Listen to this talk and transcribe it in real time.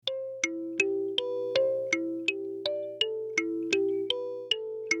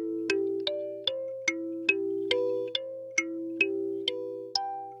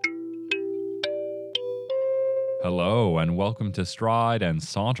Hello, and welcome to Stride and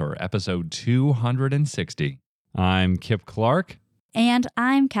Saunter, episode 260. I'm Kip Clark. And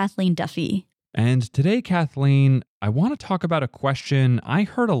I'm Kathleen Duffy. And today, Kathleen, I want to talk about a question I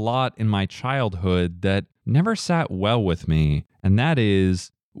heard a lot in my childhood that never sat well with me, and that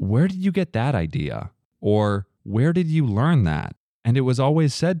is, where did you get that idea? Or where did you learn that? And it was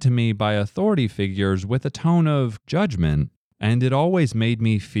always said to me by authority figures with a tone of judgment, and it always made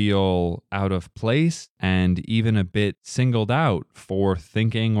me feel out of place and even a bit singled out for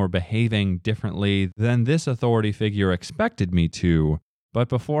thinking or behaving differently than this authority figure expected me to. But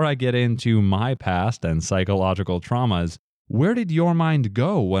before I get into my past and psychological traumas, where did your mind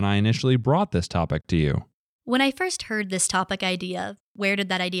go when I initially brought this topic to you? When I first heard this topic idea, where did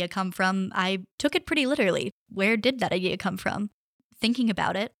that idea come from? I took it pretty literally. Where did that idea come from? Thinking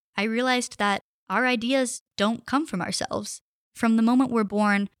about it, I realized that our ideas don't come from ourselves. From the moment we're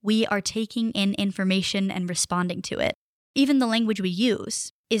born, we are taking in information and responding to it. Even the language we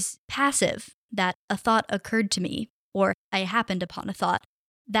use is passive, that a thought occurred to me, or I happened upon a thought,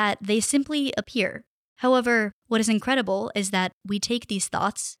 that they simply appear. However, what is incredible is that we take these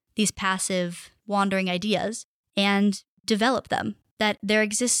thoughts, these passive, wandering ideas, and develop them, that there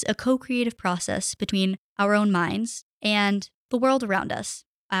exists a co-creative process between our own minds and the world around us,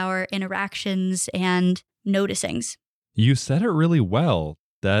 our interactions and noticings. You said it really well,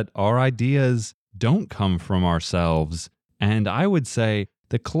 that our ideas don't come from ourselves. And I would say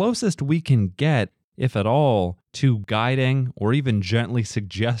the closest we can get, if at all, to guiding or even gently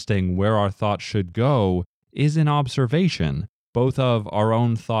suggesting where our thoughts should go is an observation, both of our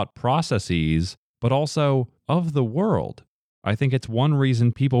own thought processes, but also of the world. I think it's one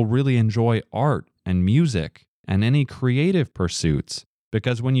reason people really enjoy art and music and any creative pursuits,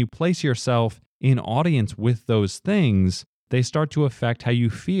 because when you place yourself in audience with those things, they start to affect how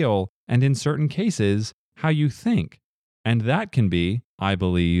you feel and, in certain cases, how you think. And that can be, I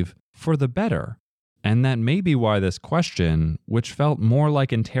believe, for the better. And that may be why this question, which felt more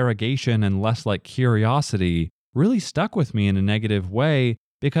like interrogation and less like curiosity, really stuck with me in a negative way,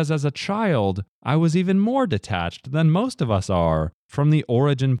 because as a child, I was even more detached than most of us are from the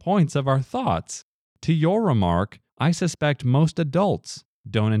origin points of our thoughts. To your remark, I suspect most adults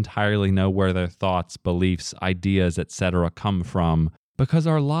don't entirely know where their thoughts, beliefs, ideas, etc. come from, because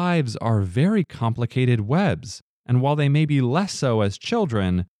our lives are very complicated webs. And while they may be less so as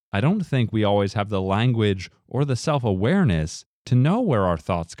children, I don't think we always have the language or the self-awareness to know where our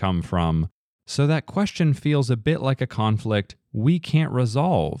thoughts come from. So that question feels a bit like a conflict we can't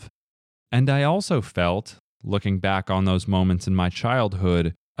resolve. And I also felt, looking back on those moments in my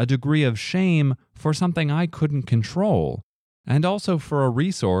childhood, a degree of shame for something I couldn't control. And also for a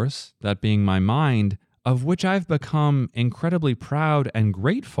resource, that being my mind, of which I've become incredibly proud and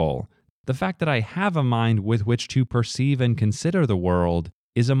grateful. The fact that I have a mind with which to perceive and consider the world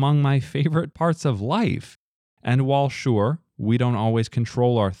is among my favorite parts of life. And while sure, we don't always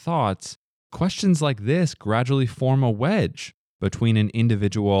control our thoughts, questions like this gradually form a wedge between an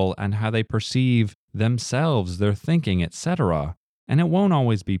individual and how they perceive themselves, their thinking, etc. And it won't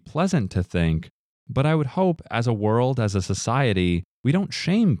always be pleasant to think, but I would hope as a world, as a society, we don't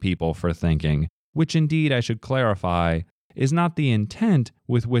shame people for thinking, which indeed I should clarify is not the intent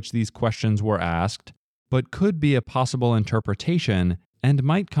with which these questions were asked, but could be a possible interpretation and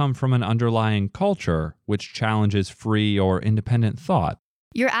might come from an underlying culture which challenges free or independent thought.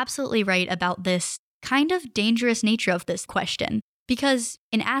 You're absolutely right about this kind of dangerous nature of this question, because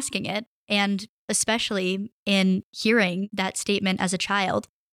in asking it, and especially in hearing that statement as a child,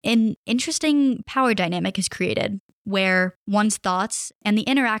 an interesting power dynamic is created where one's thoughts and the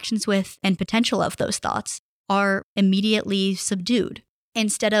interactions with and potential of those thoughts are immediately subdued.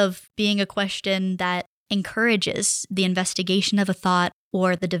 Instead of being a question that encourages the investigation of a thought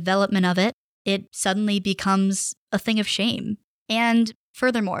or the development of it, it suddenly becomes a thing of shame. And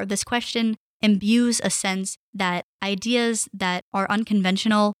furthermore, this question imbues a sense that ideas that are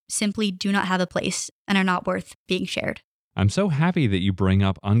unconventional simply do not have a place and are not worth being shared. I'm so happy that you bring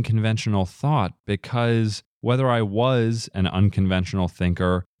up unconventional thought, because whether I was an unconventional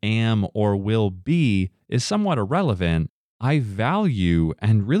thinker, am, or will be is somewhat irrelevant. I value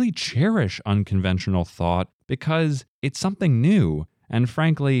and really cherish unconventional thought because it's something new. And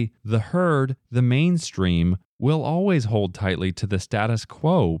frankly, the herd, the mainstream, will always hold tightly to the status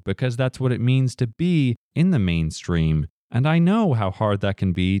quo because that's what it means to be in the mainstream. And I know how hard that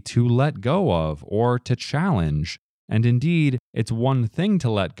can be to let go of or to challenge. And indeed, it's one thing to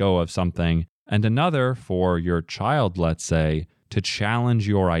let go of something, and another for your child, let's say, to challenge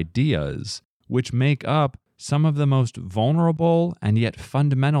your ideas, which make up some of the most vulnerable and yet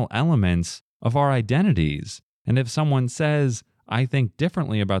fundamental elements of our identities. And if someone says, I think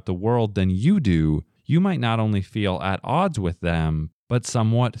differently about the world than you do, you might not only feel at odds with them, but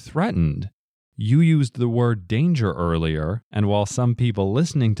somewhat threatened. You used the word danger earlier, and while some people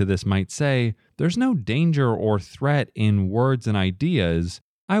listening to this might say, there's no danger or threat in words and ideas,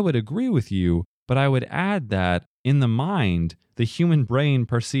 I would agree with you, but I would add that, in the mind, the human brain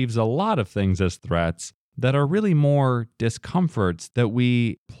perceives a lot of things as threats that are really more discomforts that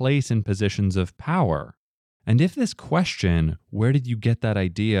we place in positions of power. And if this question, where did you get that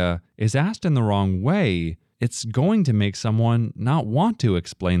idea, is asked in the wrong way, it's going to make someone not want to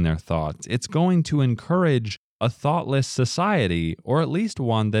explain their thoughts. It's going to encourage a thoughtless society, or at least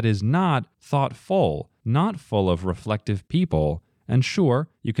one that is not thoughtful, not full of reflective people. And sure,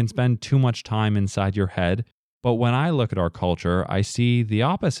 you can spend too much time inside your head, but when I look at our culture, I see the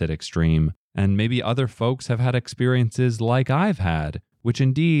opposite extreme. And maybe other folks have had experiences like I've had, which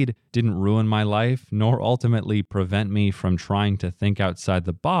indeed didn't ruin my life nor ultimately prevent me from trying to think outside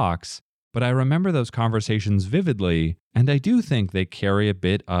the box. But I remember those conversations vividly, and I do think they carry a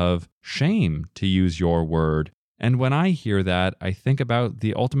bit of shame, to use your word. And when I hear that, I think about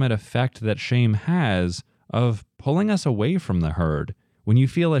the ultimate effect that shame has of pulling us away from the herd. When you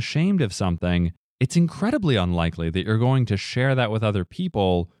feel ashamed of something, it's incredibly unlikely that you're going to share that with other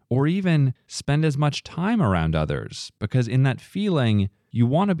people or even spend as much time around others, because in that feeling, you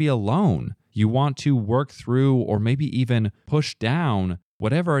want to be alone. You want to work through or maybe even push down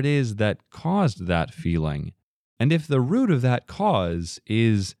whatever it is that caused that feeling. And if the root of that cause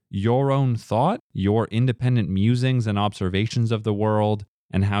is your own thought, your independent musings and observations of the world,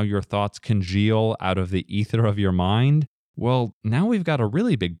 and how your thoughts congeal out of the ether of your mind, well, now we've got a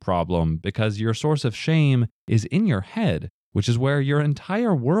really big problem, because your source of shame is in your head, which is where your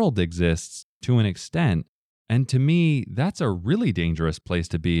entire world exists to an extent. And to me, that's a really dangerous place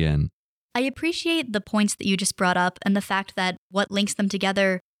to be in. I appreciate the points that you just brought up and the fact that what links them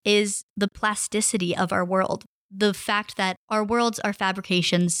together is the plasticity of our world. The fact that our worlds are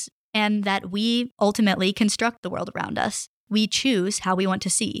fabrications and that we ultimately construct the world around us. We choose how we want to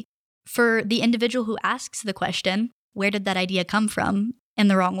see. For the individual who asks the question, where did that idea come from, in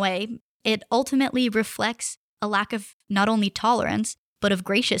the wrong way, it ultimately reflects a lack of not only tolerance, but of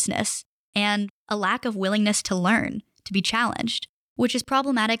graciousness and a lack of willingness to learn, to be challenged, which is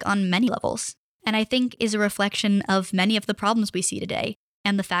problematic on many levels, and I think is a reflection of many of the problems we see today,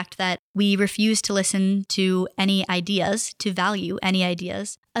 and the fact that we refuse to listen to any ideas, to value any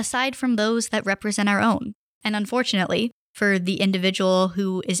ideas, aside from those that represent our own. And unfortunately, for the individual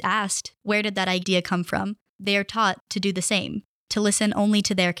who is asked, where did that idea come from, they are taught to do the same, to listen only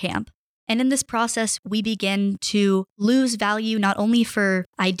to their camp. And in this process, we begin to lose value not only for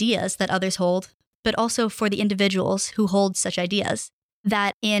ideas that others hold, but also for the individuals who hold such ideas.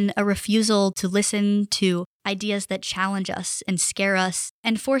 That in a refusal to listen to ideas that challenge us and scare us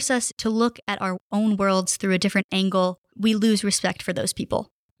and force us to look at our own worlds through a different angle, we lose respect for those people.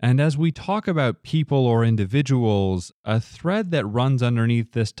 And as we talk about people or individuals, a thread that runs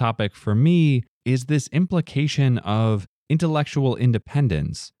underneath this topic for me is this implication of intellectual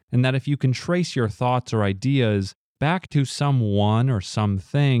independence, and that if you can trace your thoughts or ideas back to someone or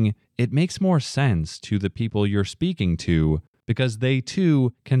something, it makes more sense to the people you're speaking to, because they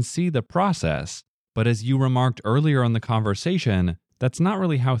too can see the process. But as you remarked earlier in the conversation, that's not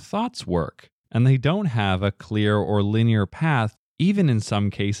really how thoughts work, and they don't have a clear or linear path, even in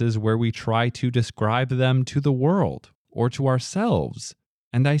some cases where we try to describe them to the world or to ourselves.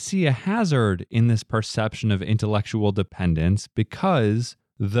 And I see a hazard in this perception of intellectual dependence because,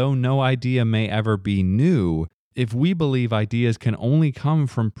 though no idea may ever be new, if we believe ideas can only come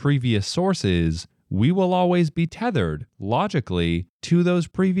from previous sources, we will always be tethered, logically, to those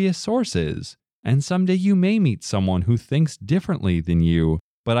previous sources. And someday you may meet someone who thinks differently than you,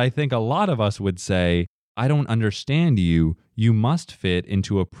 but I think a lot of us would say, I don't understand you. You must fit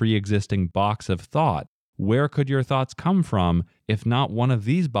into a pre-existing box of thought. Where could your thoughts come from if not one of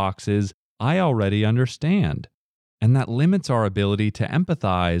these boxes I already understand? And that limits our ability to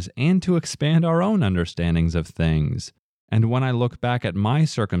empathize and to expand our own understandings of things. And when I look back at my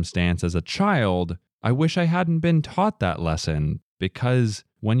circumstance as a child, I wish I hadn't been taught that lesson, because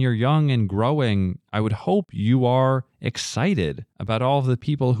when you're young and growing, I would hope you are excited about all of the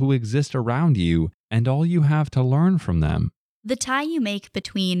people who exist around you and all you have to learn from them. The tie you make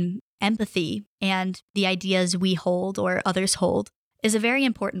between empathy and the ideas we hold or others hold is a very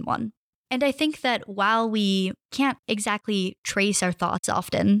important one. And I think that while we can't exactly trace our thoughts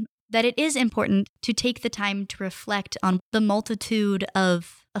often, that it is important to take the time to reflect on the multitude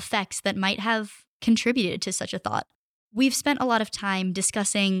of effects that might have contributed to such a thought. We've spent a lot of time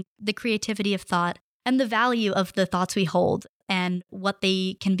discussing the creativity of thought and the value of the thoughts we hold and what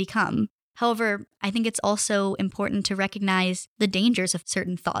they can become. However, I think it's also important to recognize the dangers of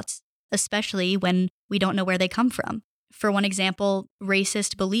certain thoughts, especially when we don't know where they come from. For one example,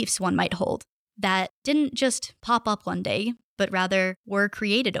 racist beliefs one might hold that didn't just pop up one day, but rather were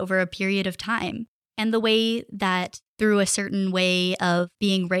created over a period of time. And the way that through a certain way of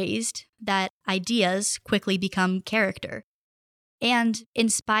being raised, that ideas quickly become character and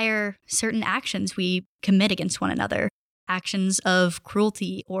inspire certain actions we commit against one another, actions of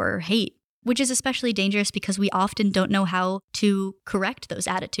cruelty or hate, which is especially dangerous because we often don't know how to correct those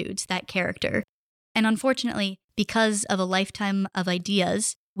attitudes, that character. And unfortunately, because of a lifetime of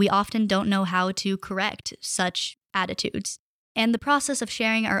ideas, we often don't know how to correct such attitudes. And the process of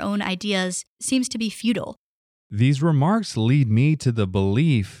sharing our own ideas seems to be futile. These remarks lead me to the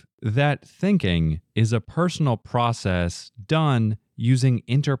belief that thinking is a personal process done using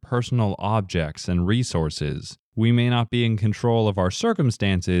interpersonal objects and resources. We may not be in control of our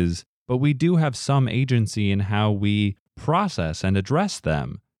circumstances, but we do have some agency in how we process and address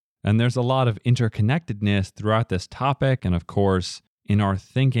them. And there's a lot of interconnectedness throughout this topic and, of course, in our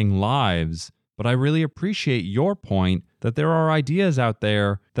thinking lives. But I really appreciate your point that there are ideas out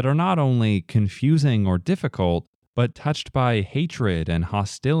there that are not only confusing or difficult, but touched by hatred and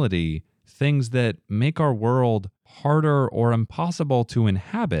hostility, things that make our world harder or impossible to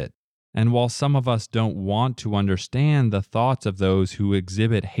inhabit. And while some of us don't want to understand the thoughts of those who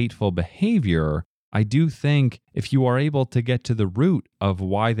exhibit hateful behavior, I do think if you are able to get to the root of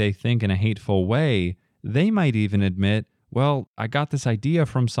why they think in a hateful way, they might even admit, well, I got this idea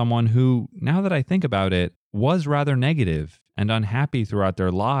from someone who, now that I think about it, was rather negative and unhappy throughout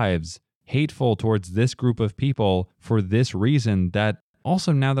their lives, hateful towards this group of people for this reason that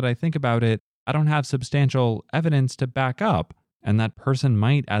also, now that I think about it, I don't have substantial evidence to back up. And that person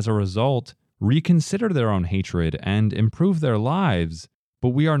might, as a result, reconsider their own hatred and improve their lives. But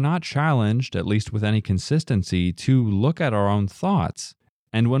we are not challenged, at least with any consistency, to look at our own thoughts.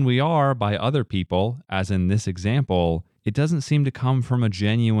 And when we are by other people, as in this example, it doesn't seem to come from a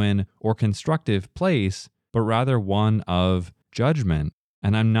genuine or constructive place, but rather one of judgment.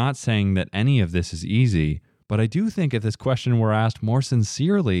 And I'm not saying that any of this is easy, but I do think if this question were asked more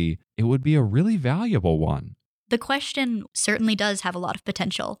sincerely, it would be a really valuable one. The question certainly does have a lot of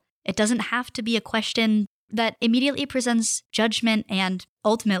potential. It doesn't have to be a question that immediately presents judgment and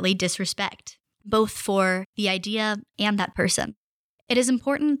ultimately disrespect, both for the idea and that person. It is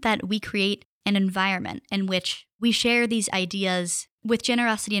important that we create an environment in which we share these ideas with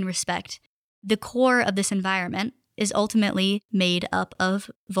generosity and respect. The core of this environment is ultimately made up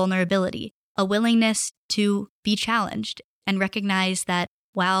of vulnerability, a willingness to be challenged and recognize that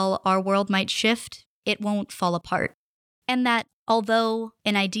while our world might shift, it won't fall apart. And that although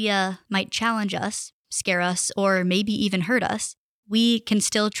an idea might challenge us, scare us, or maybe even hurt us, we can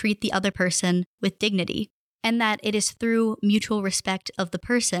still treat the other person with dignity. And that it is through mutual respect of the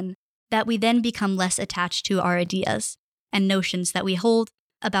person that we then become less attached to our ideas and notions that we hold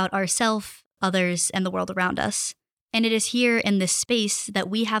about ourselves, others, and the world around us. And it is here in this space that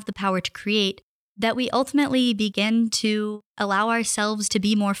we have the power to create that we ultimately begin to allow ourselves to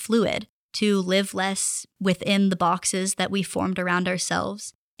be more fluid, to live less within the boxes that we formed around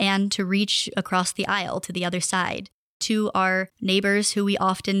ourselves, and to reach across the aisle to the other side, to our neighbors who we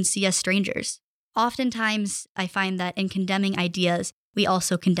often see as strangers. Oftentimes, I find that in condemning ideas, we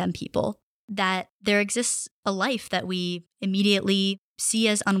also condemn people, that there exists a life that we immediately see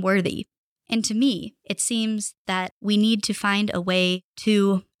as unworthy. And to me, it seems that we need to find a way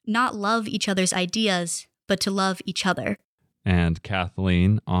to not love each other's ideas, but to love each other. And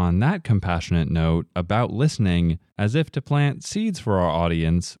Kathleen, on that compassionate note about listening, as if to plant seeds for our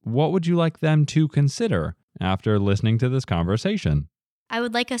audience, what would you like them to consider after listening to this conversation? I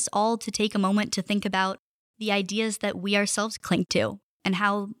would like us all to take a moment to think about the ideas that we ourselves cling to and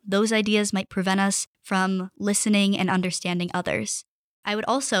how those ideas might prevent us from listening and understanding others. I would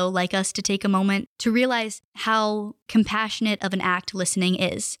also like us to take a moment to realize how compassionate of an act listening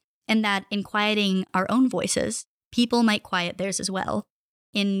is, and that in quieting our own voices, people might quiet theirs as well.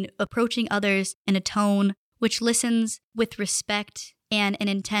 In approaching others in a tone which listens with respect and an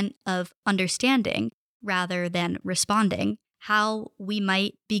intent of understanding rather than responding, how we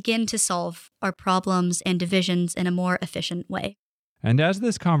might begin to solve our problems and divisions in a more efficient way. And as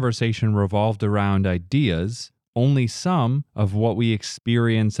this conversation revolved around ideas, only some of what we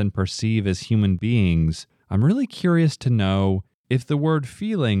experience and perceive as human beings, I'm really curious to know if the word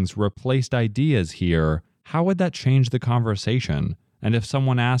feelings replaced ideas here, how would that change the conversation? And if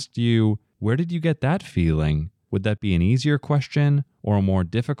someone asked you, where did you get that feeling? Would that be an easier question or a more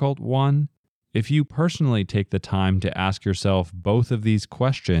difficult one? If you personally take the time to ask yourself both of these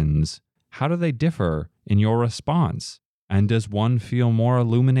questions, how do they differ in your response? And does one feel more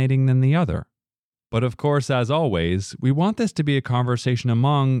illuminating than the other? But of course, as always, we want this to be a conversation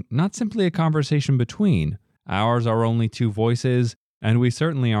among, not simply a conversation between. Ours are only two voices, and we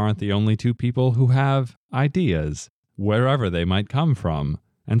certainly aren't the only two people who have ideas, wherever they might come from.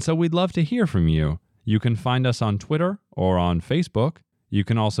 And so we'd love to hear from you. You can find us on Twitter or on Facebook. You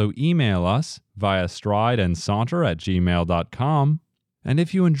can also email us via strideandsaunter@gmail.com. And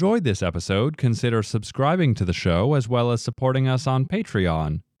if you enjoyed this episode, consider subscribing to the show as well as supporting us on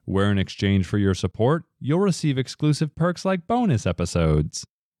Patreon, where in exchange for your support, you'll receive exclusive perks like bonus episodes.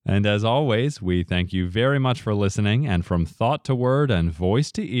 And as always, we thank you very much for listening, and from thought to word and voice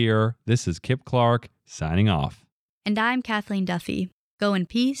to ear, this is Kip Clark signing off. And I'm Kathleen Duffy. Go in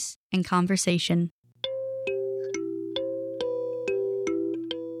peace and conversation.